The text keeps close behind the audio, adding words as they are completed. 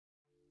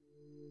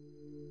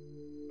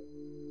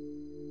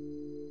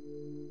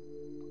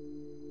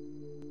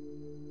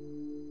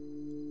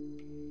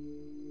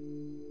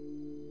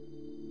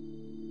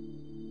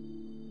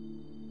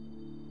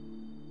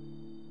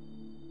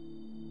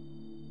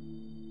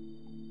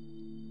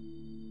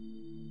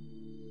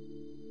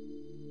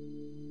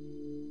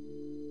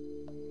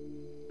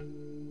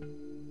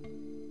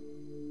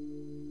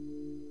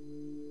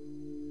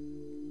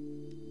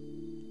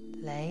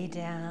lay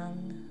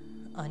down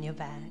on your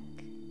back.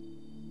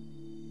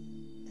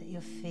 Let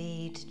your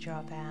feet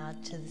drop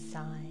out to the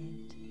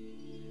side.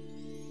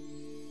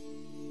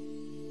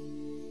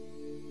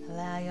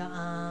 Allow your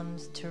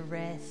arms to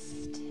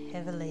rest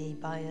heavily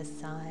by your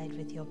side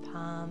with your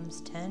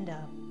palms turned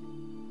up,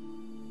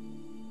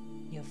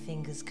 your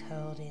fingers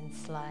curled in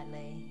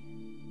slightly.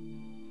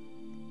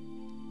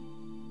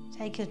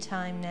 Take your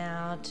time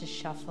now to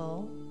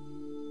shuffle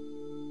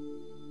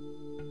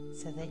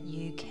so that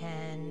you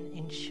can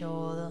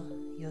ensure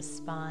your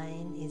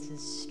spine is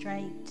as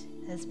straight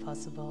as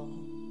possible.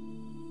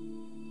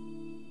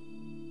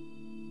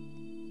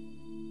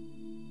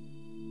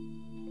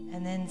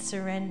 And then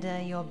surrender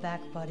your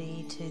back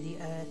body to the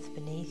earth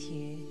beneath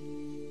you.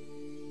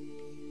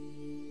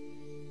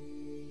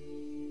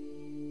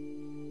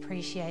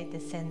 Appreciate the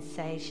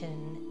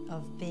sensation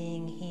of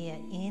being here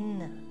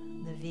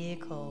in the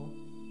vehicle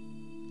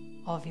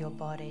of your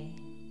body.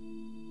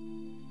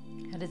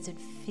 How does it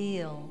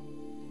feel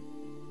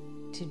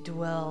to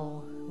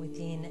dwell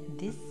within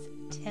this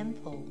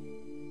temple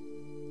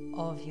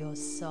of your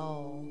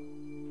soul,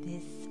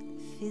 this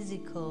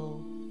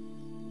physical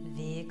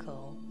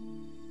vehicle?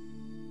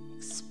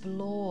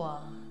 Explore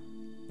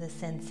the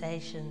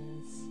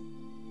sensations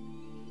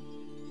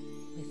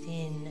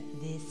within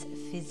this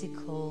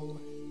physical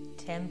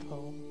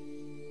temple.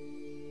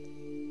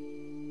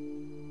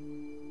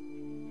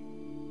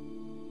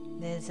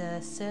 There's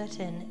a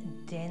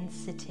certain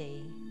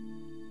density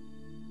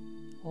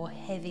or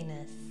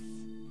heaviness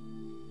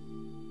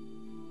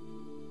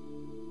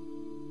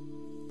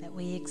that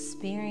we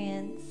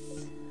experience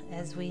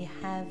as we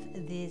have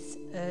this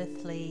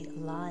earthly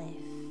life.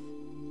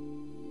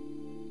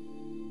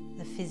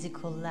 The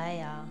physical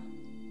layer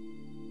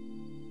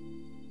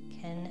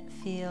can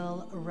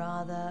feel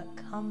rather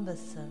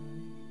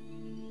cumbersome.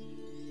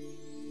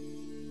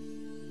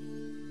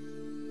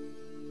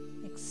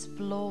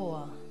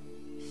 Explore,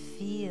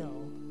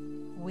 feel,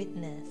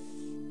 witness,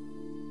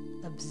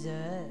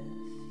 observe.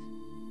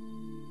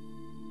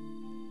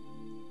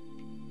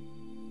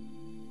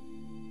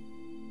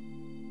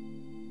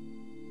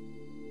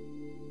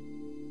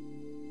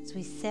 As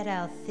we set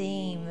our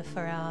theme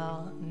for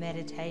our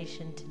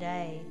meditation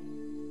today,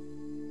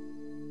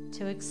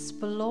 to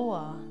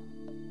explore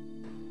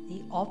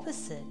the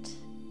opposite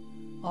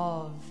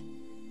of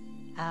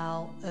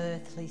our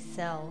earthly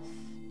self,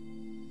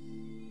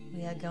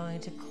 we are going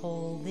to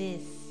call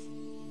this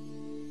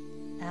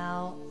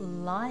our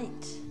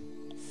light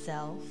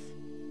self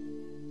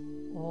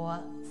or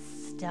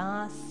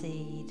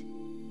starseed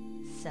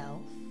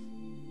self.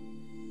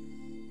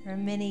 There are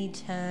many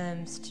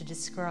terms to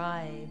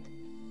describe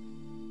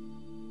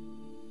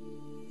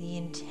the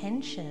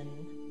intention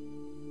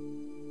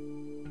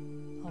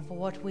of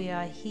what we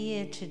are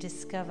here to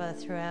discover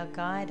through our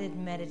guided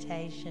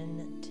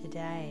meditation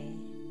today.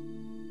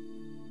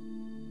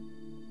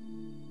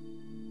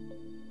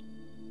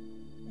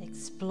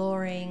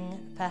 Exploring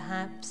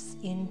perhaps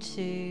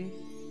into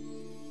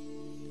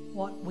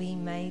what we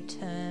may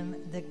term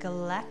the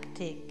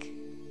galactic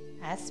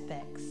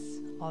aspects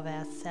of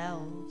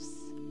ourselves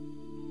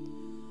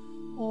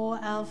or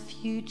our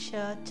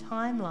future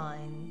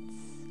timelines.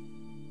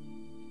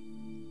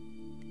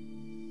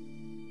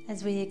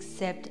 As we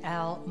accept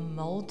our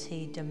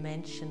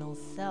multi-dimensional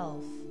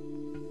self,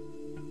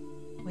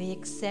 we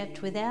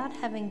accept without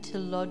having to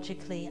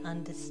logically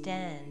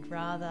understand,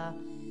 rather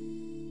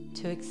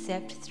to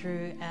accept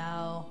through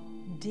our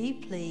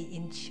deeply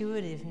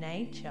intuitive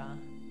nature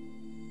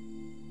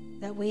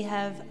that we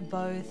have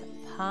both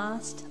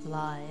past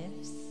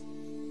lives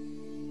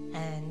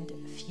and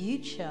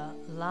future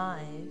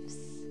lives,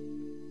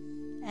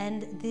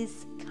 and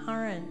this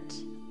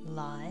current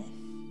life,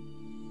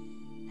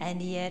 and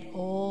yet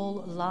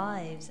all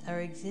lives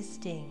are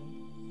existing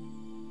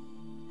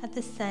at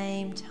the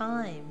same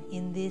time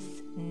in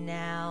this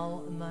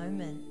now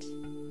moment.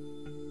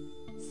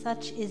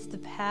 Such is the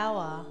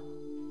power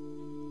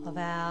of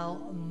our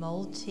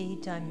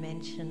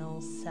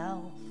multi-dimensional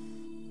self.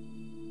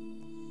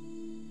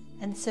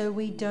 And so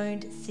we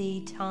don't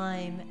see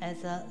time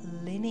as a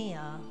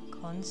linear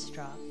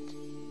construct.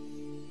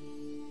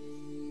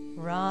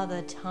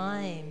 Rather,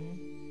 time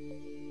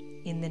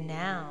in the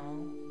now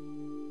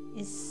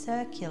is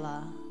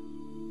circular.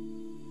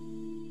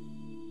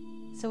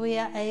 So we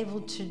are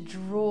able to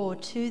draw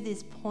to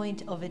this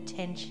point of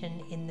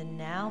attention in the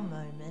now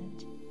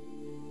moment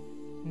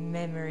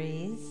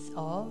memories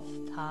of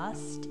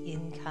past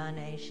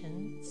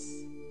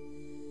incarnations,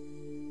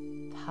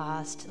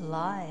 past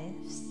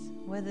lives,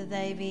 whether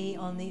they be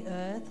on the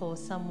earth or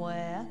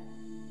somewhere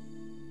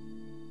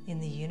in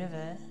the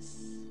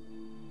universe.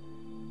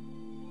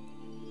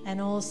 And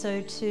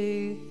also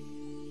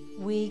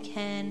we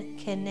can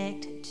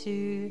connect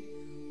to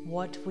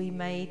what we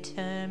may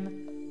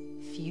term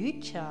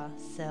future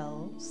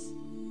selves.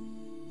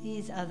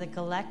 These are the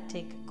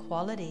galactic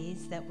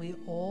qualities that we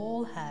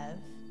all have.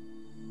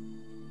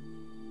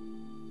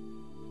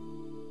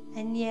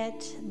 And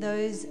yet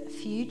those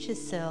future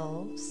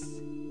selves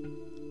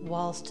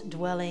whilst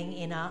dwelling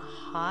in a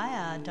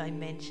higher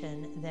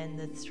dimension than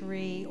the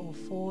 3 or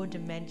 4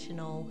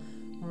 dimensional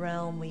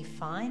realm we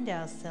find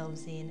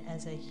ourselves in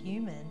as a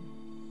human,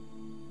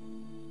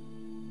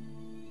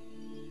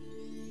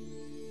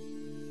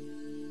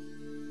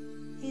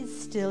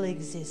 is still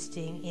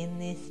existing in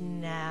this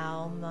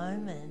now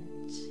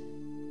moment.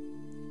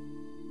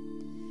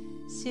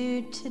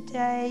 So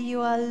today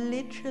you are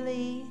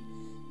literally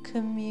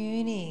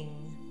communing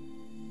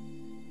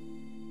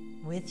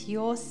with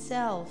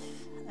yourself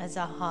as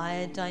a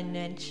higher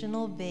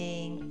dimensional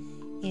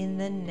being in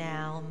the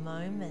now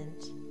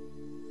moment.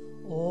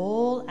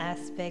 All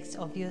aspects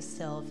of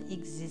yourself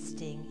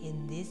existing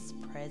in this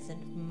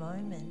present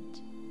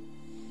moment.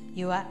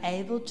 You are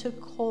able to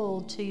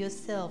call to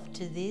yourself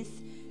to this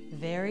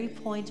very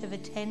point of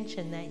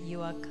attention that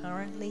you are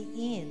currently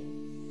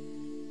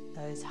in.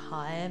 Those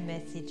higher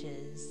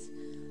messages,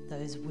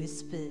 those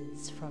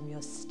whispers from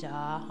your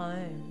star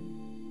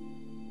home.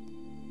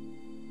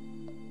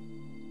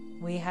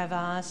 We have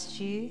asked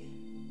you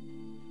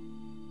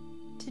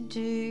to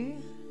do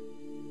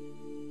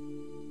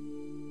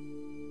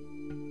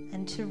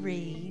and to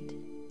read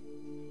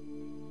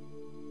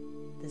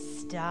the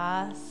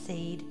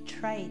Starseed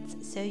traits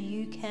so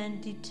you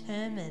can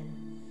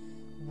determine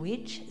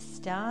which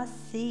star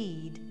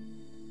seed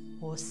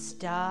or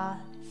star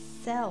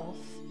self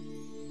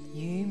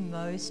you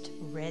most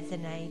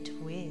resonate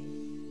with.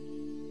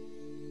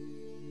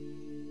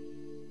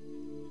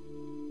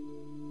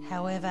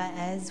 However,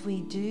 as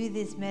we do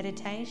this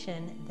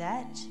meditation,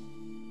 that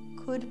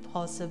could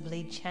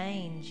possibly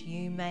change.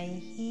 You may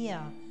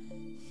hear,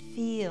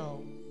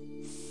 feel,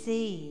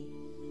 see,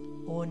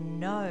 or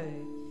know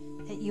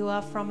that you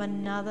are from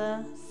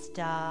another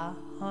star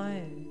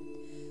home.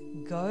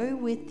 Go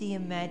with the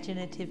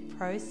imaginative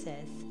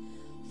process,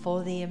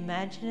 for the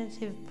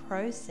imaginative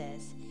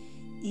process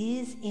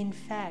is in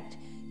fact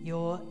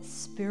your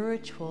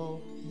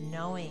spiritual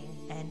knowing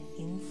and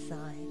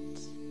insight.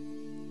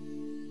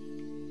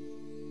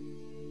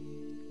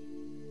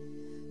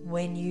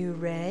 When you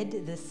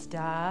read the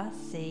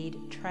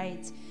Starseed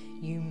traits,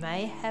 you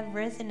may have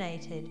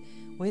resonated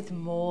with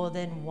more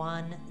than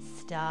one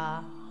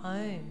star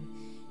home.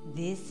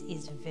 This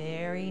is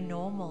very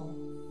normal,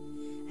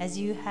 as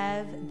you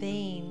have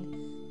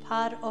been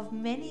part of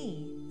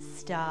many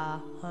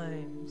star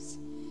homes.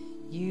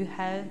 You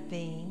have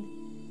been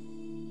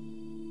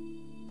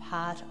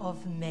part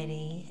of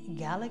many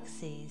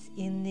galaxies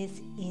in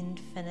this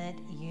infinite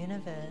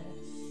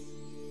universe.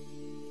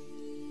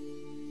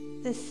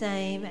 The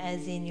same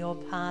as in your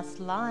past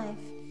life,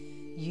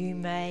 you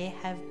may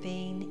have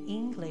been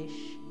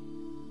English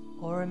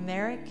or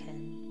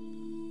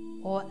American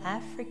or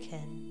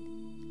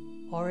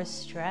African or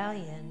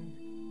Australian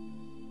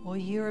or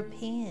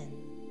European.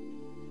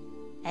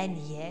 And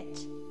yet,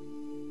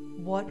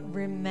 what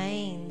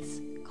remains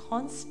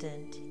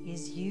constant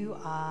is you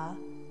are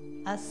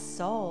a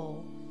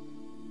soul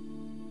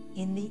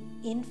in the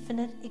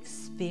infinite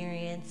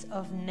experience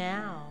of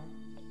now,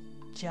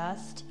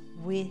 just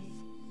with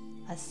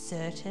a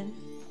certain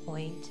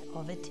point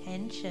of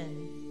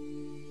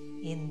attention.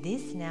 In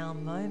this now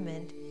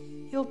moment,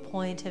 your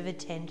point of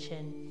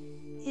attention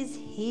is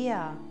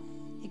here,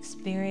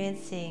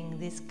 experiencing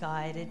this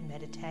guided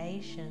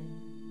meditation.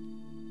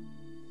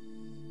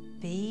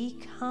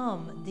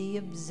 Become the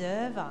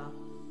observer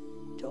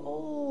to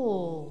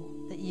all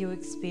that you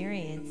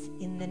experience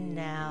in the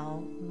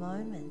now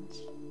moment,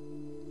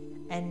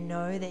 and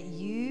know that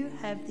you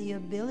have the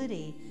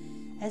ability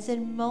as a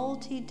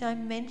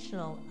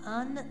multi-dimensional,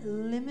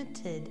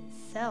 unlimited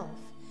self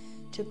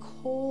to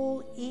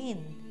call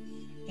in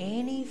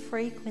any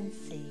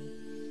frequency,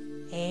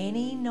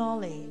 any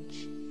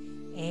knowledge,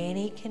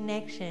 any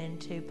connection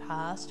to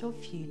past or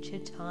future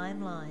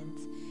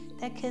timelines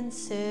that can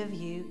serve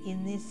you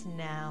in this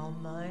now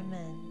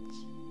moment.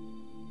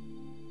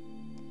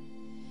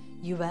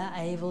 You are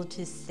able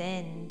to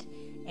send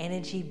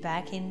energy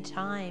back in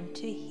time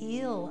to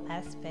heal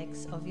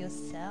aspects of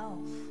yourself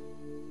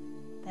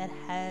that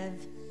have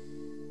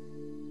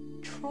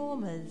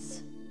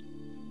traumas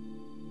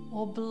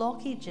or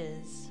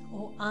blockages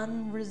or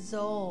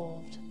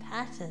unresolved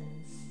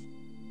patterns.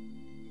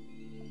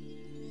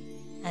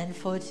 And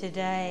for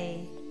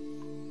today,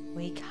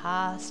 we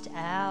cast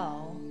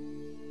our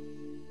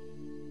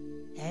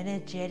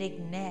energetic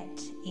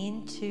net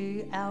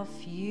into our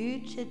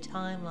future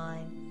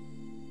timeline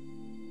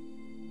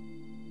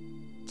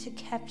to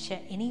capture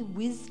any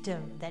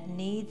wisdom that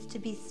needs to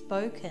be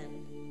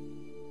spoken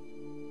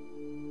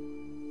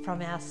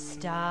from our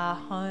star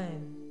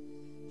home,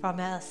 from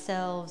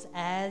ourselves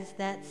as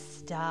that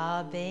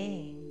star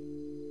being.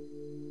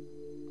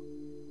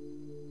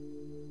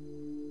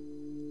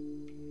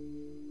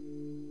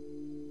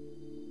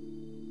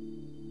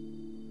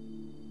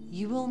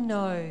 You will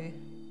know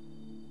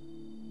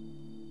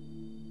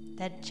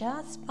that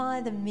just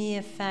by the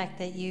mere fact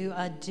that you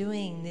are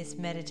doing this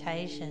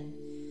meditation,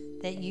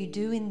 that you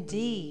do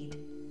indeed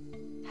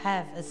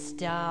have a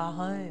star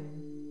home,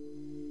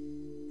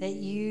 that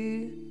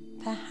you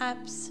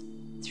perhaps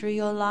through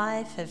your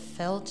life have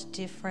felt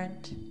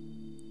different,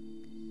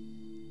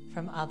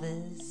 from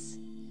others,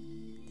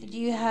 that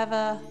you have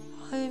a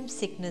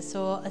homesickness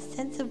or a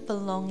sense of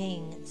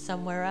belonging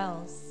somewhere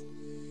else.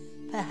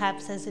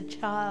 Perhaps as a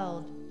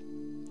child,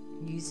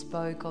 you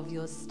spoke of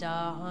your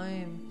star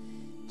home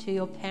to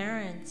your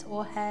parents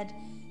or had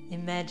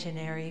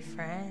imaginary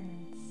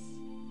friends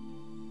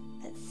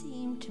that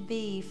seemed to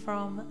be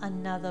from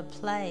another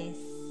place.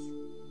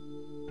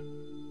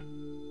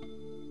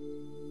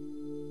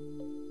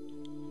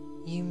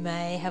 You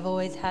may have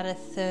always had a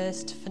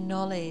thirst for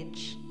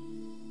knowledge,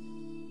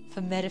 for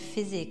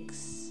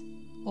metaphysics,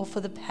 or for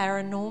the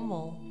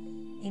paranormal,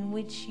 in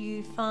which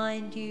you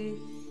find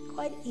you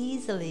quite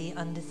easily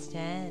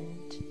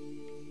understand.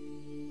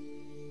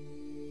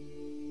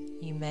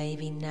 You may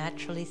be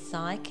naturally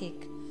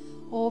psychic,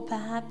 or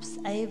perhaps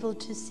able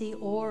to see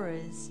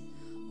auras,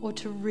 or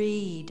to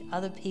read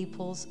other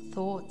people's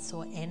thoughts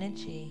or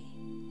energy.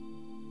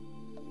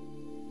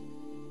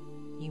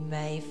 You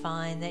may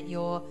find that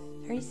you're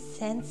very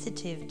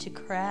sensitive to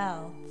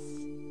crowds.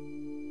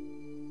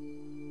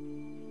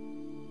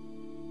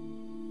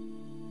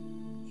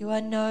 You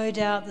are no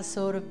doubt the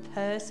sort of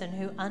person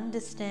who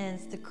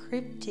understands the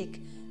cryptic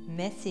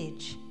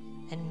message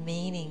and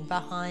meaning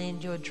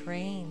behind your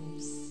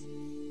dreams.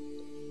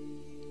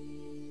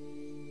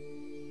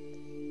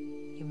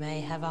 You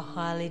may have a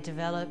highly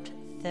developed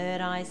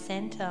third eye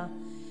center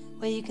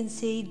where you can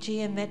see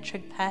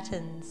geometric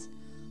patterns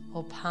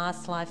or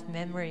past life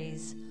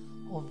memories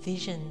or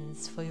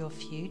visions for your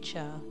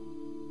future.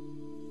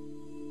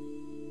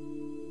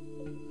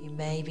 You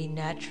may be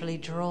naturally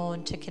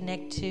drawn to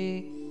connect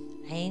to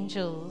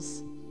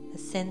angels, a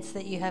sense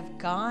that you have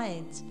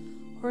guides,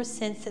 or a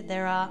sense that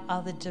there are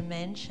other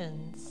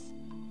dimensions.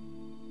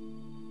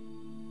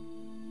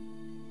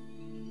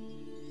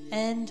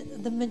 And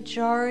the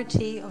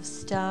majority of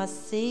star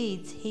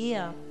seeds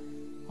here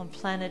on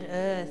planet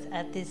Earth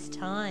at this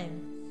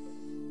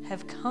time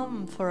have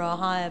come for a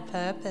higher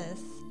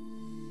purpose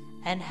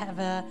and have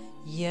a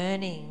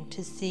yearning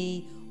to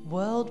see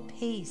world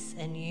peace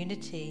and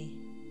unity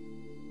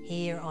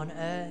here on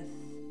Earth.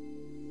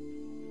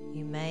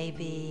 You may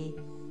be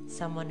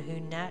someone who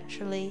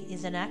naturally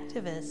is an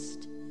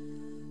activist,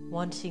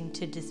 wanting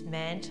to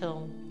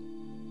dismantle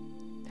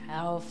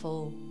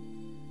powerful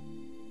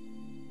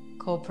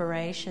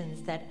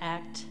corporations that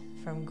act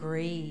from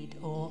greed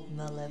or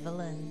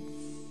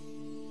malevolence,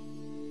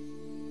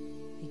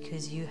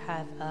 because you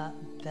have a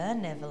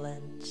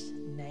benevolent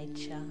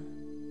nature.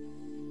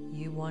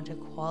 You want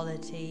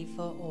equality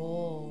for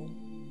all.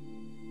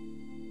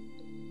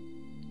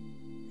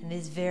 And it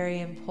is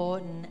very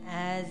important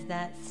as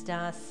that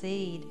star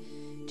seed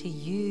to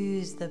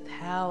use the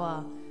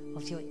power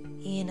of your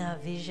inner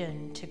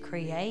vision to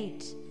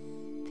create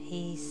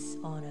peace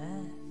on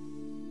earth.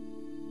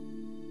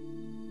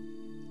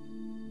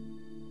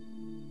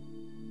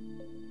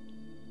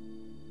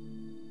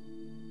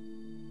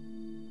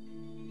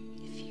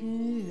 If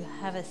you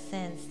have a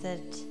sense that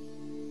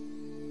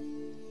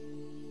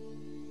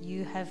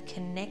you have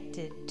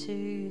connected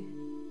to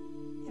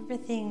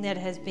everything that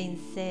has been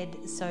said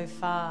so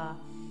far,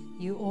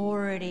 you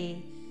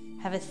already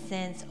have a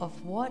sense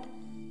of what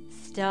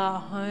star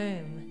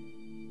home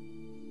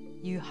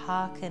you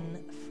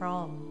hearken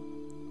from.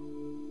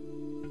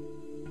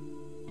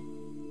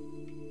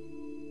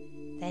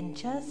 Then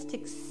just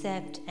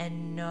accept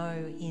and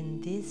know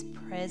in this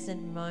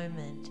present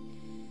moment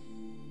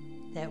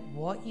that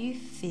what you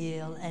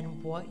feel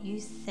and what you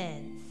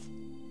sense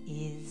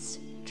is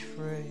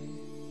true.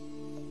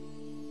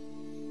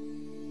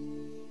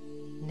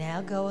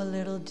 Now go a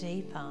little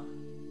deeper.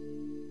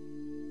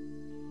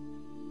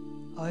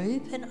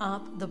 Open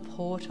up the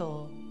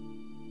portal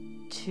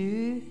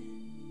to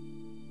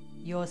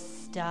your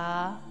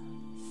star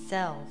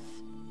self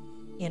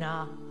in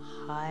a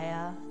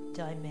higher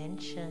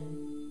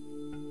dimension.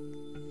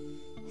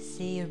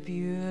 See a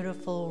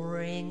beautiful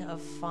ring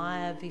of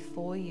fire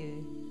before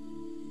you.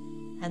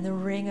 And the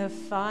ring of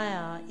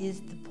fire is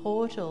the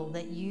portal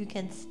that you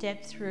can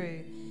step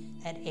through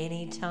at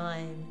any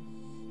time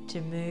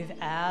to move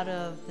out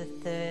of the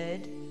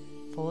third,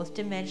 fourth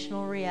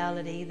dimensional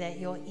reality that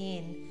you're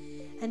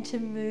in, and to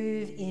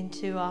move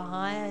into a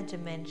higher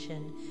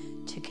dimension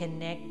to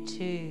connect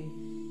to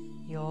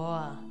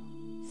your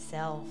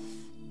self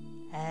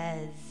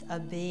as a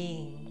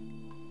being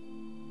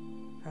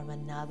from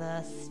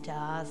another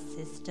star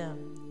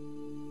system.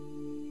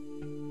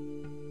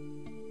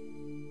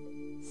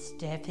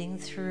 Stepping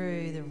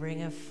through the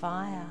ring of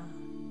fire,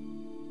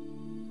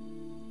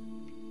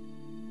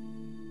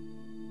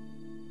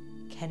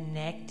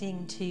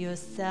 connecting to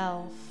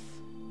yourself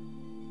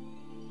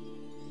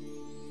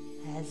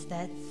as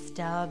that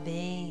star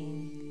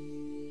being.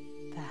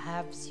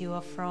 Perhaps you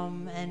are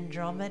from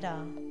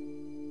Andromeda.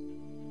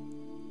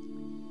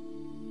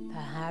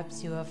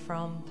 Perhaps you are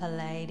from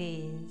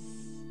Pleiades,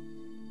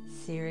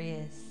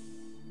 Sirius,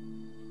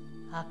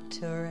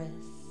 Arcturus,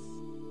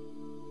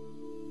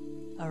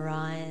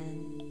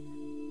 Orion,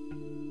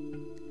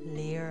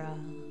 Lyra.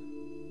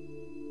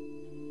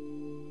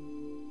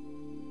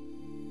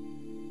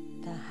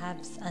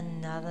 Perhaps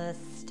another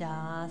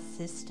star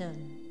system.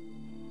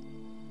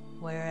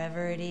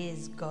 Wherever it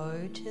is,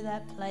 go to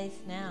that place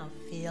now.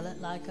 Feel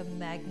it like a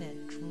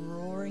magnet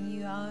drawing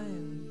you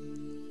home.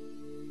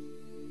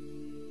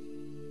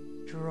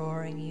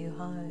 Drawing you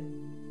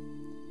home.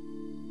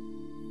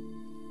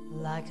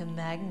 Like a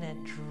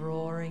magnet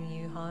drawing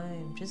you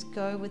home. Just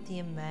go with the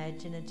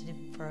imaginative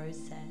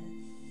process.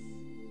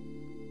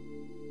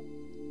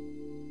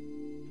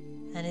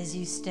 And as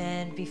you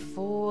stand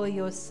before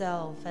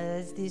yourself,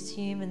 as this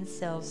human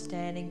self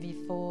standing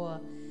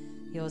before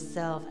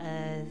yourself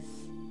as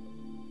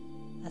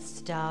a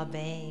star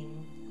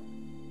being,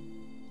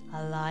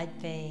 a light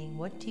being,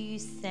 what do you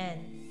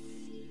sense?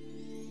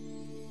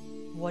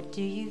 What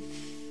do you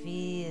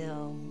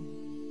feel?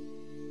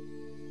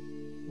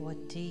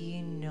 What do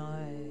you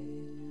know?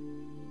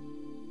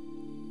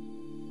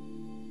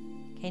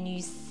 Can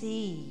you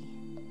see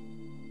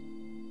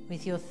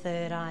with your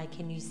third eye?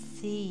 Can you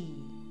see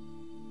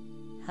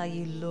how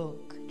you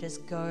look?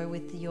 Just go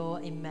with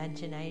your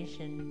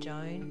imagination.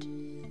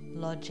 Don't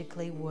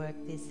logically work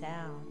this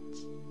out.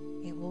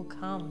 It will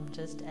come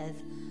just as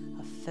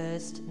a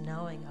first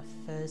knowing, a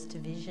first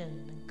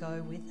vision.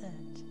 Go with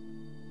it.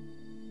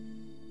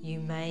 You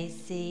may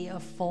see a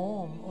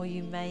form, or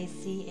you may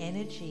see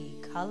energy,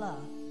 color,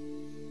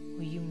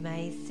 or you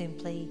may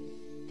simply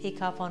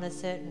pick up on a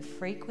certain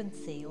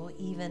frequency or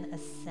even a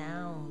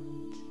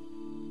sound.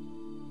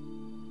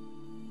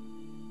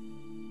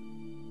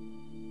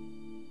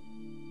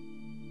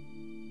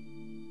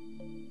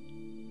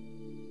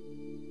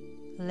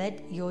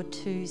 Let your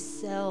two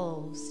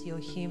selves, your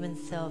human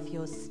self,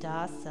 your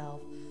star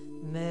self,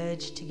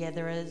 merge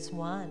together as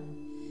one.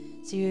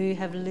 So you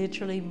have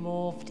literally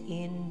morphed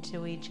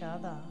into each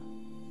other,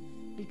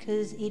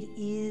 because it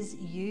is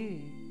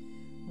you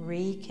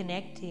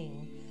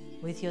reconnecting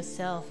with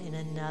yourself in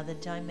another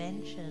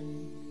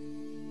dimension.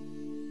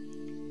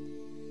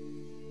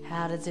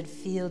 How does it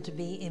feel to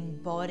be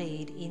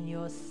embodied in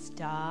your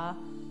star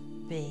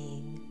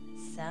being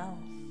self?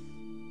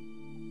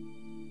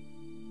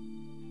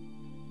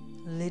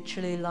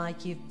 Literally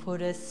like you've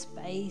put a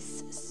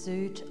space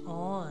suit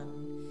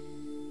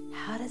on.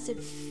 How does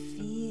it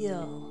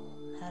feel?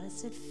 How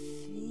does it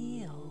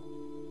feel?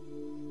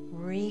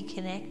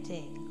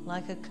 Reconnecting,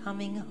 like a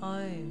coming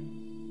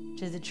home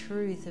to the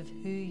truth of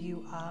who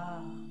you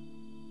are.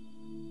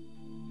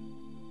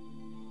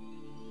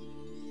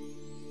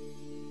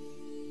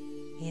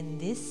 In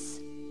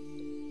this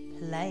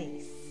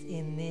place,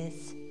 in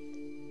this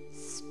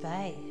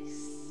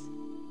space,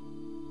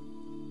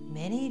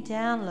 many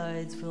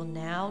downloads will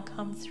now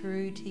come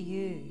through to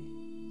you.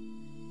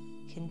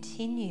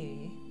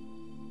 Continue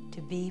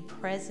to be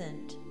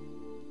present,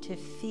 to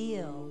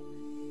feel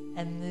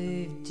and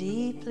move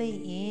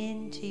deeply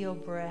into your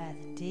breath,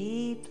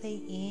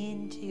 deeply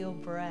into your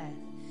breath.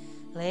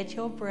 Let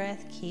your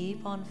breath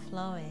keep on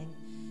flowing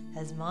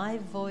as my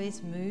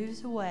voice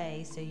moves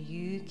away so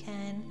you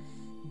can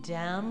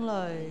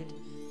download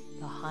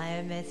the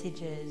higher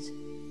messages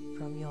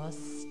from your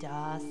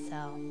star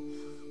self.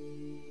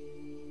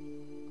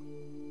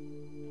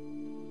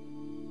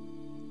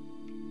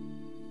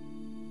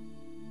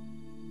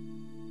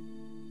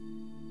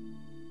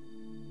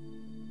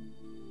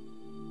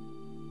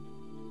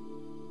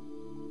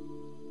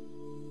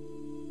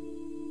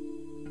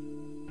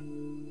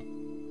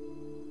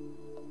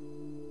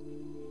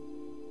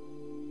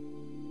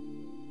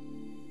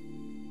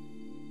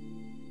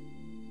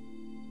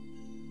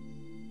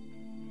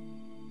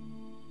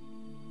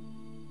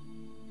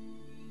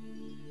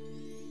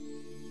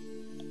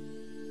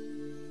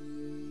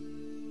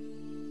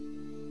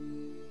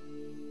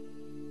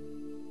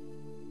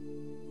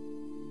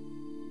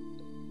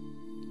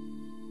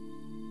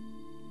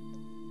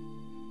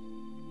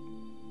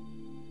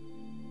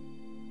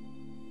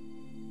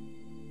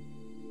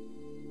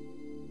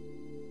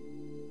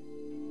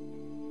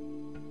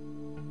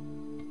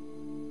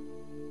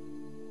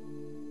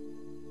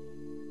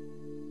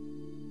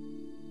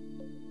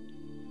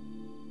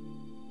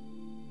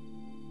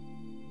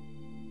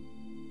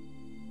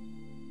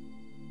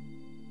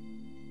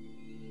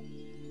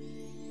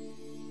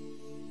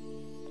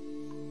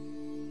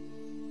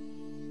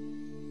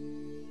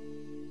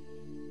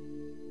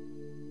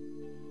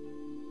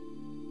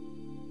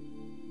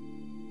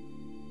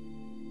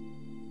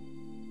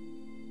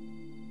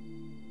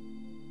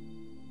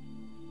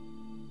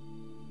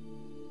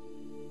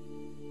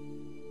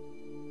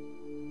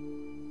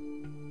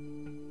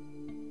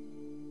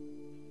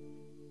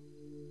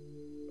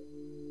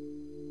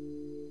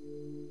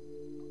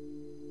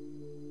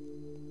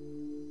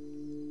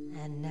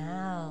 And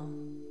now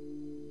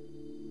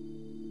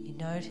you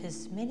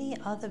notice many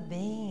other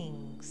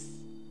beings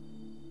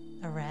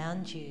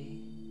around you,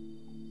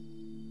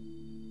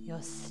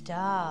 your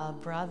star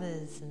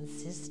brothers and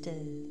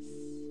sisters.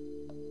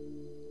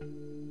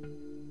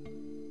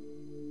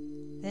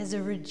 There's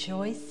a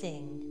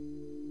rejoicing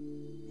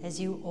as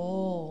you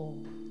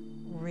all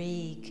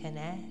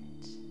reconnect.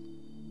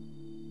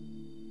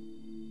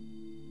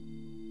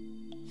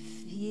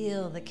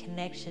 Feel the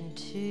connection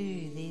to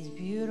these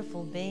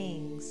beautiful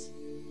beings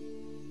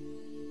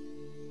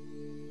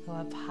who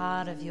are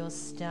part of your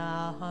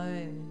star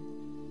home,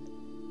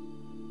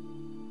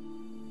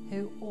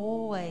 who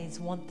always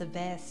want the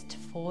best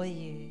for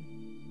you,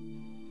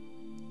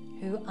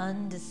 who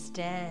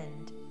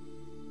understand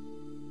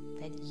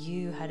that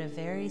you had a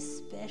very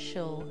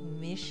special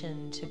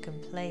mission to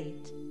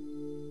complete,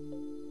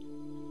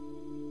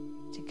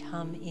 to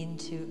come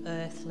into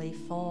earthly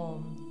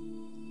form,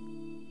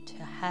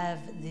 to have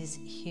this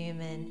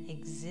human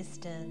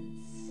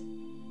existence,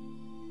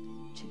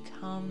 to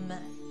come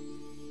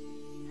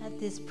at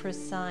this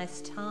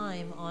precise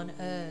time on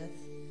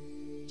Earth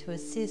to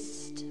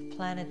assist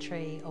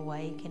planetary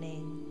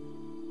awakening.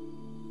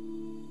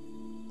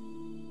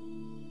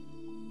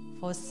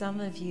 For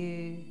some of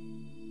you,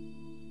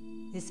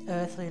 this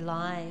earthly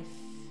life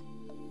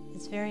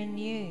is very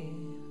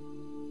new.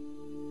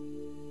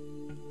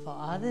 For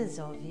others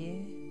of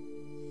you,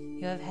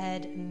 you have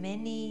had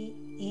many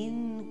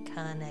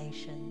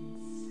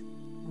incarnations,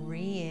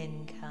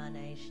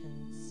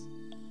 reincarnations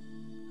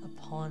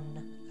upon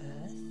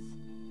Earth.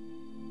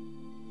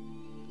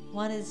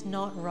 One is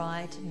not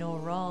right nor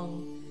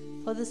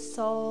wrong, for the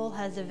soul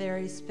has a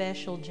very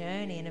special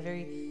journey and a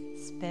very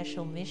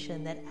special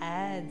mission that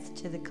adds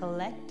to the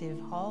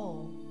collective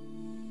whole.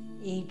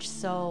 Each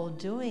soul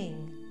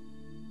doing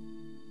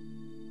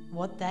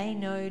what they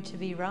know to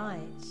be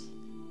right,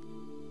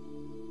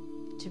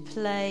 to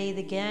play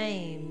the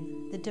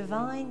game, the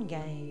divine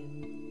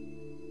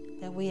game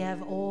that we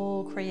have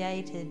all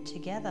created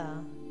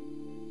together,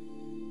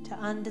 to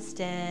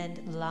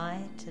understand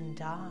light and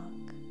dark.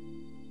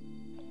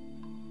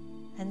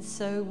 And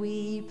so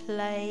we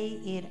play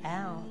it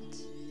out.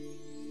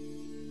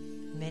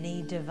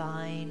 Many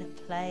divine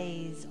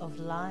plays of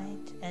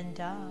light and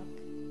dark,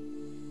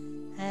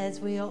 as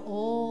we are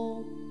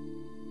all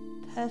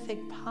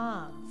perfect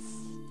parts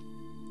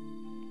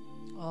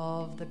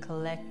of the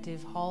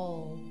collective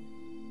whole,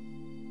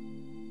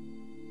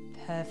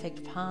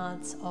 perfect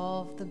parts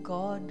of the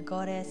God,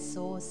 Goddess,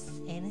 Source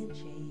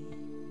energy,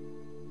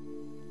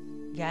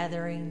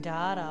 gathering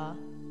data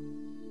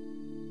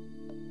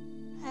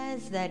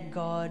as that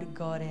God,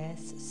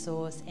 Goddess,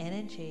 Source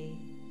energy,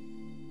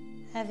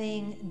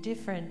 having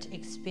different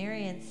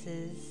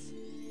experiences,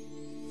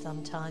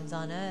 sometimes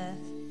on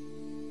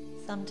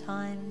Earth,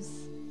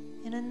 sometimes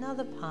in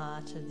another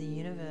part of the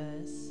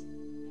universe.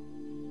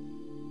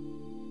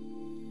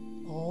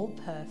 All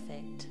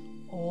perfect,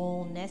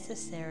 all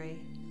necessary,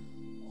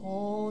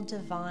 all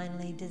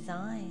divinely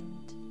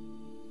designed.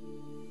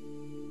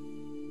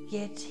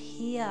 Yet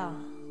here,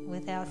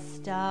 with our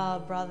star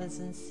brothers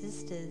and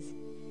sisters,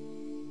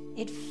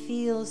 it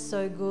feels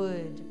so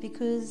good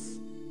because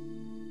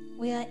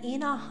we are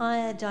in a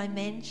higher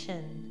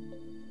dimension.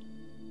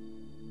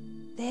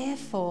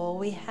 Therefore,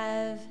 we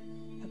have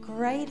a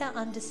greater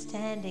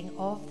understanding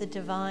of the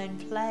divine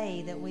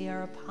play that we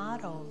are a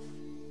part of.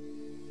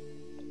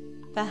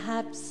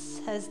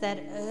 Perhaps as that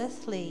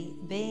earthly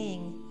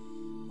being,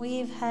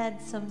 we've had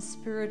some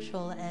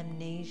spiritual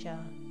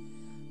amnesia.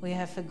 We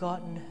have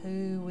forgotten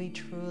who we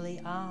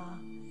truly are.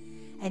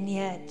 And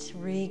yet,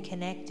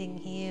 reconnecting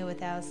here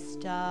with our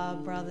star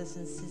brothers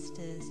and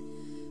sisters,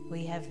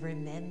 we have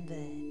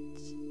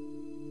remembered.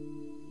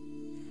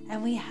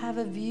 And we have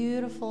a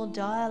beautiful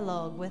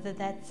dialogue, whether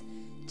that's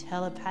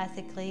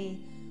telepathically,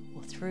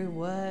 or through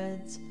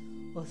words,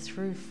 or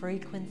through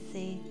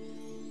frequency,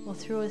 or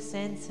through a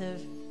sense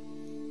of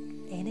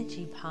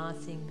energy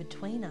passing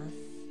between us.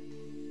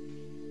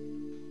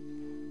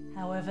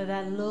 However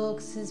that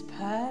looks is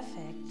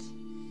perfect.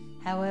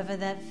 However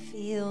that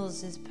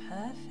feels is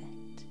perfect.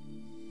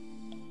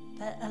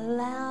 But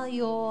allow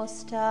your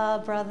star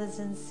brothers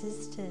and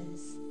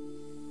sisters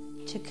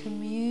to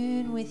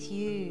commune with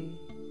you,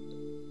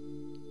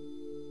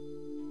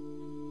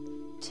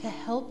 to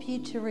help you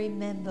to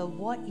remember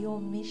what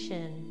your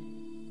mission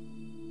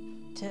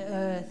to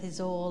Earth is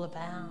all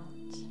about.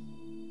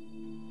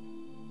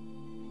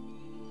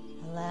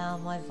 Allow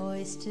my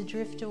voice to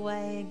drift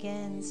away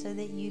again so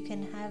that you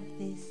can have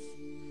this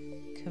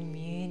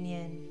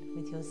communion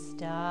with your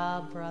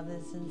star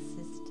brothers and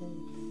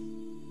sisters.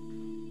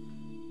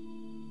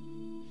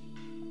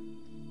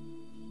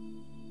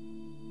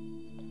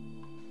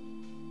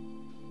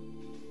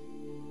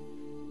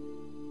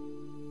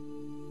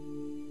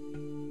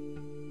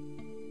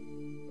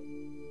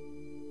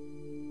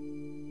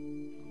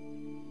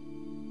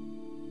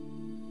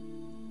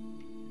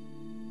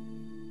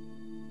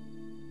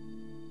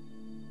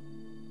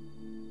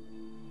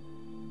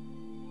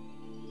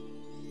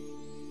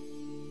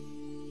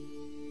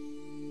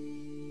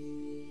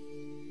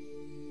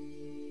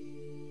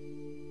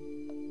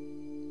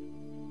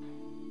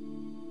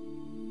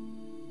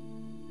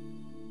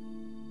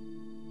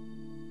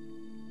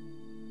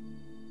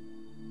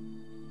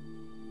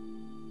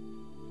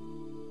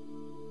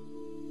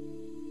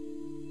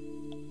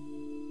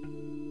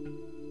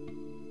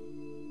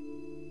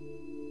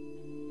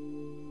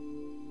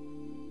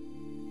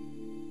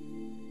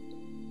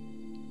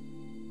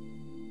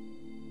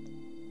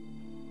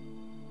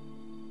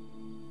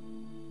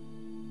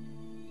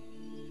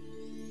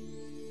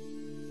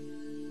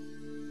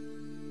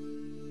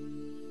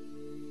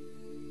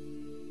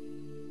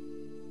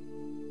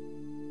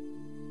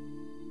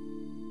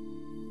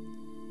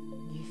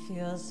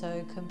 feel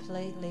so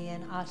completely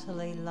and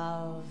utterly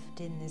loved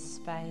in this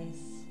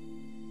space.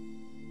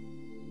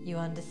 You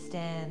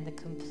understand the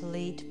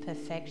complete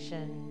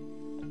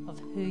perfection of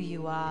who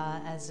you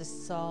are as a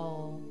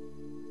soul,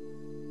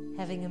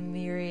 having a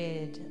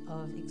myriad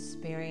of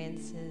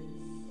experiences,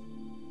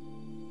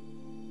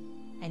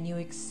 and you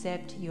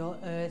accept your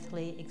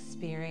earthly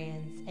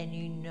experience, and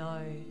you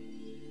know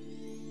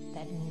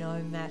that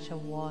no matter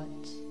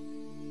what,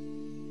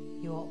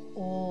 you are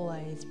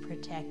always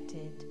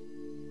protected.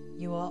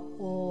 You are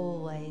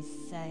always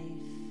safe.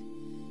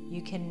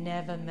 You can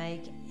never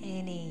make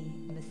any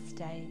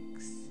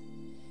mistakes.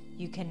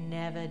 You can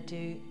never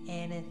do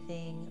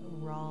anything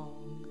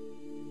wrong.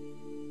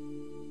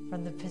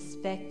 From the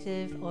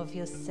perspective of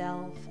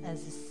yourself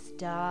as a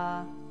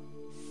star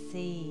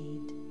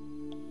seed,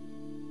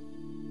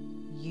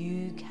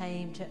 you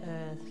came to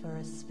Earth for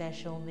a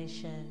special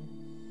mission.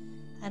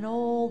 And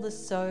all the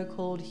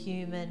so-called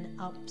human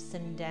ups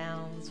and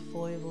downs,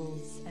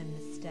 foibles and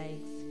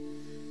mistakes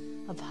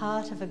are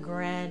part of a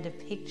grander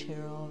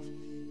picture of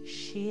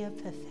sheer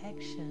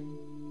perfection.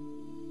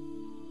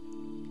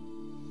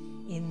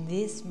 In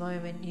this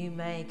moment, you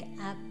make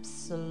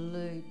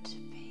absolute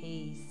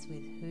peace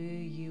with who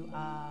you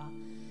are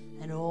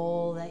and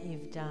all that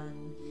you've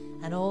done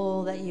and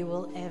all that you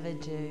will ever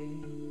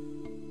do.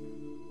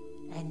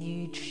 And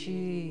you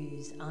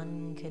choose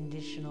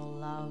unconditional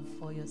love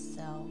for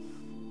yourself.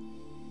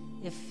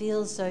 It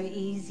feels so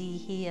easy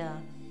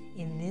here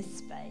in this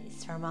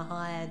space from a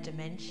higher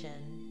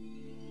dimension.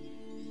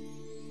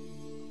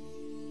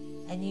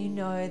 And you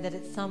know that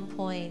at some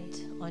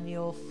point on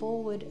your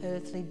forward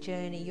earthly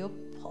journey, you're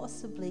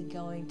possibly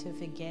going to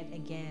forget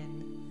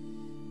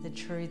again the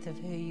truth of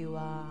who you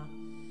are.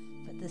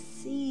 But the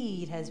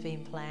seed has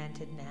been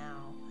planted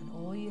now, and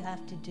all you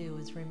have to do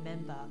is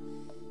remember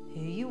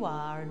who you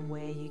are and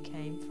where you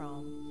came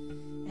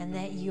from, and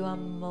that you are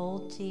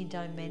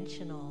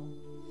multi-dimensional,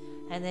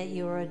 and that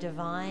you are a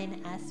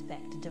divine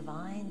aspect, a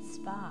divine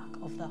spark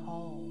of the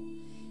whole,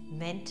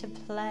 meant to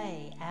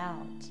play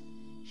out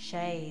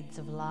shades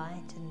of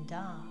light and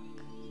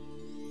dark.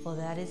 For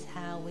that is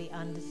how we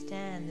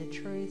understand the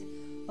truth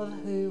of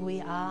who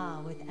we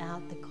are.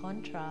 Without the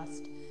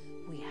contrast,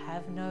 we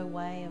have no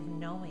way of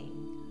knowing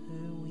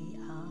who we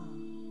are.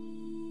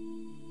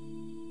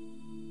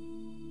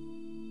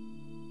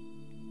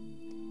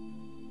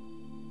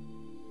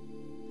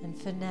 And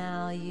for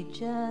now, you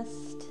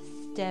just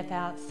step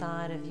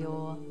outside of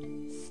your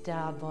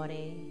star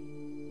body.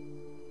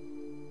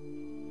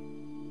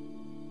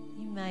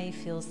 You may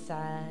feel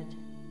sad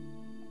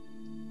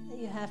that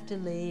you have to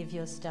leave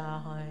your star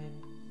home,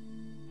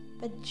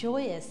 but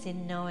joyous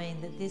in knowing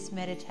that this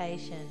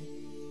meditation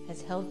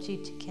has helped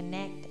you to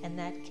connect, and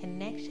that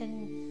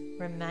connection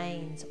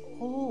remains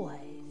always.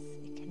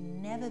 It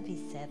can never be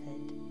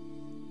severed.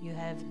 You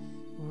have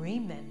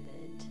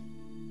remembered,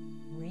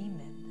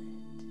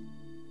 remembered,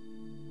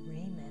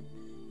 remembered.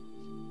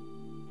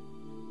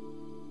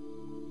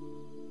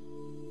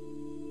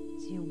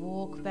 As you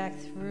walk back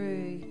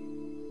through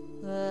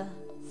the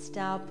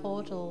star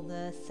portal,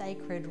 the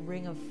sacred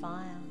ring of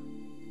fire,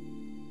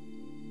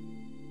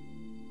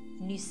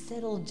 and you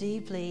settle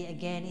deeply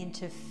again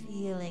into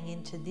feeling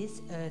into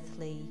this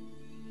earthly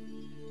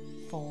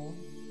form,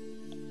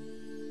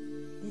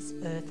 this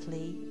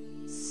earthly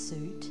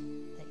suit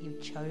that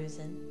you've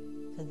chosen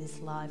for this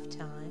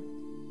lifetime.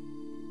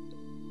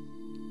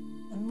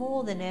 And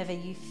more than ever,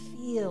 you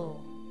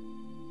feel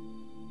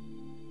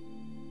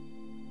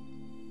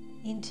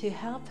into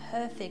how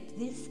perfect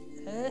this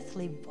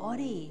earthly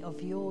body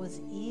of yours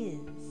is.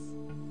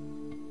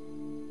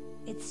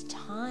 It's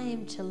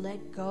time to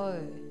let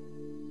go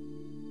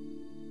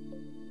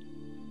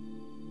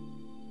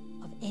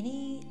of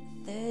any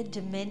third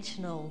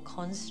dimensional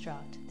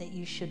construct that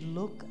you should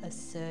look a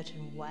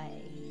certain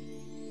way.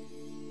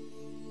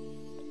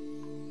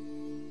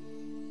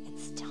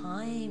 It's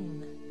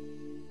time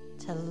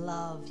to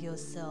love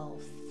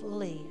yourself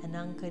fully and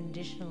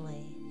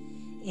unconditionally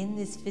in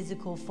this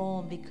physical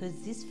form, because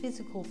this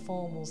physical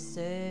form will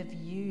serve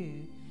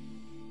you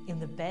in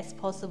the best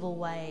possible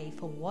way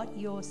for what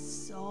your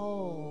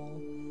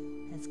soul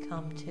has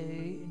come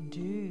to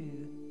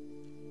do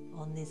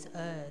on this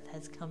earth,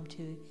 has come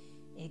to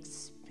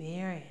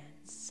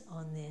experience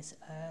on this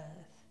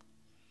earth.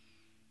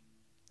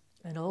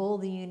 And all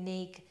the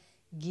unique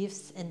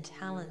gifts and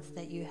talents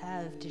that you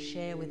have to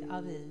share with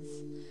others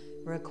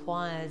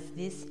requires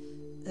this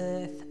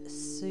earth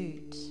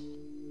suit.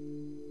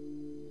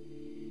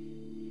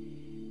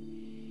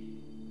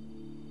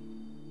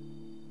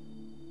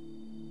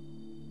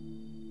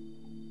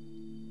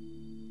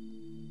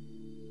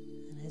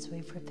 As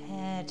we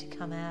prepare to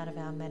come out of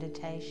our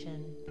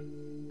meditation,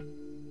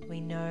 we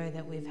know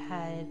that we've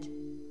had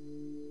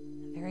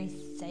a very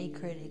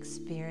sacred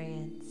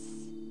experience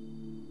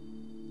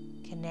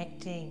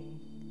connecting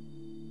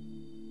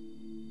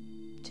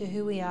to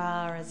who we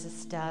are as a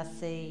star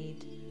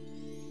seed,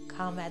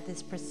 come at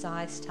this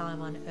precise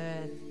time on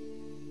Earth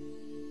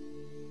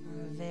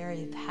for a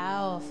very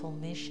powerful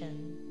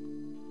mission.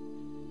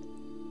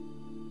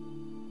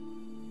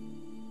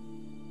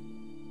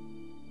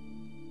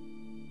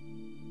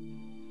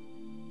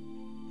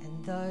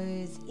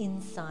 those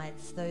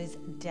insights, those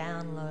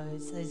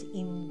downloads, those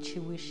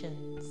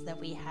intuitions that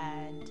we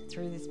had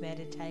through this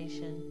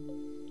meditation.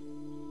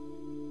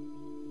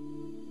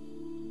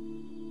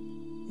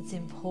 It's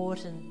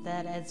important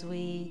that as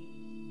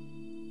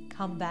we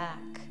come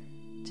back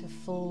to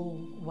full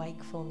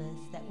wakefulness,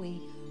 that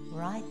we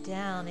write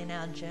down in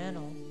our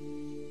journal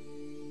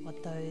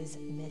what those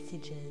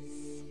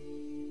messages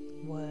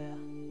were,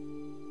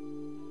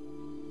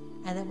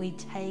 and that we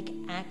take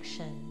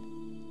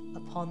action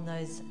upon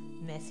those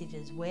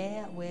messages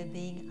where we're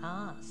being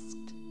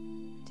asked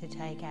to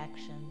take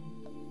action.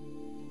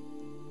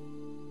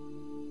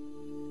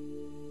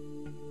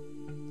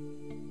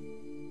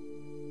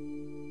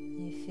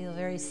 You feel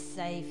very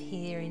safe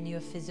here in your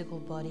physical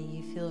body.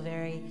 You feel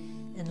very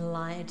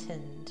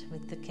enlightened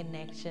with the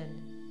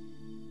connection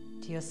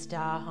to your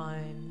star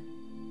home,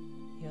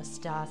 your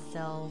star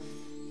self.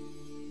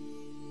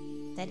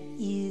 That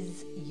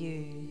is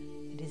you.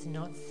 It is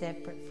not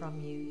separate from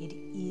you. It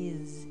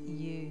is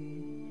you.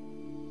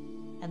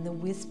 And the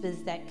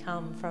whispers that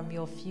come from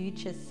your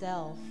future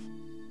self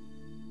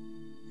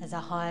as a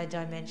higher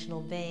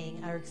dimensional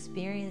being are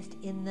experienced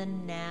in the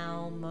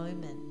now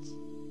moment.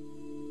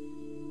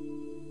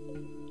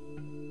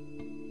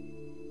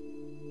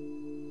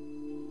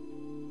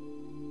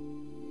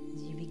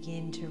 As you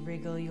begin to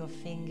wriggle your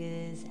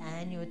fingers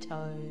and your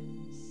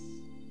toes,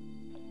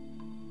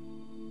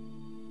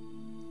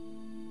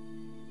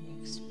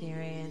 you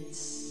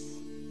experience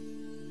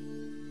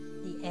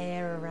the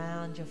air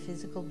around your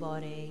physical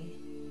body.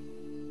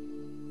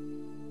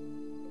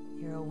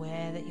 You're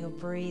aware that you're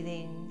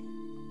breathing,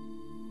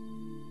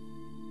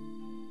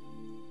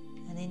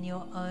 and in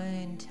your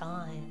own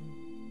time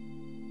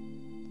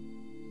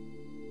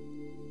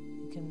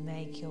you can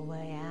make your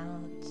way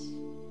out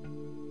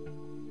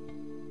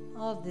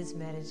of this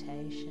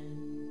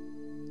meditation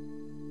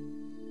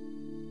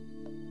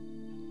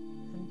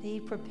and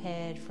be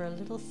prepared for a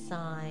little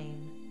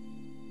sign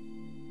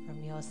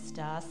from your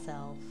star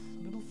self,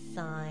 a little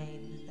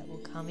sign that will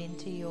come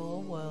into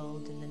your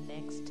world in the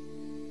next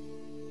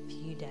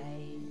few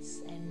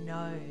days, and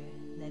know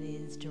that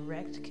is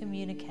direct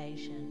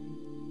communication.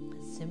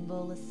 A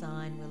symbol, a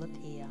sign will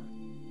appear.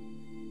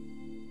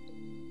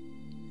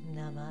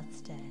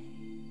 Namaste.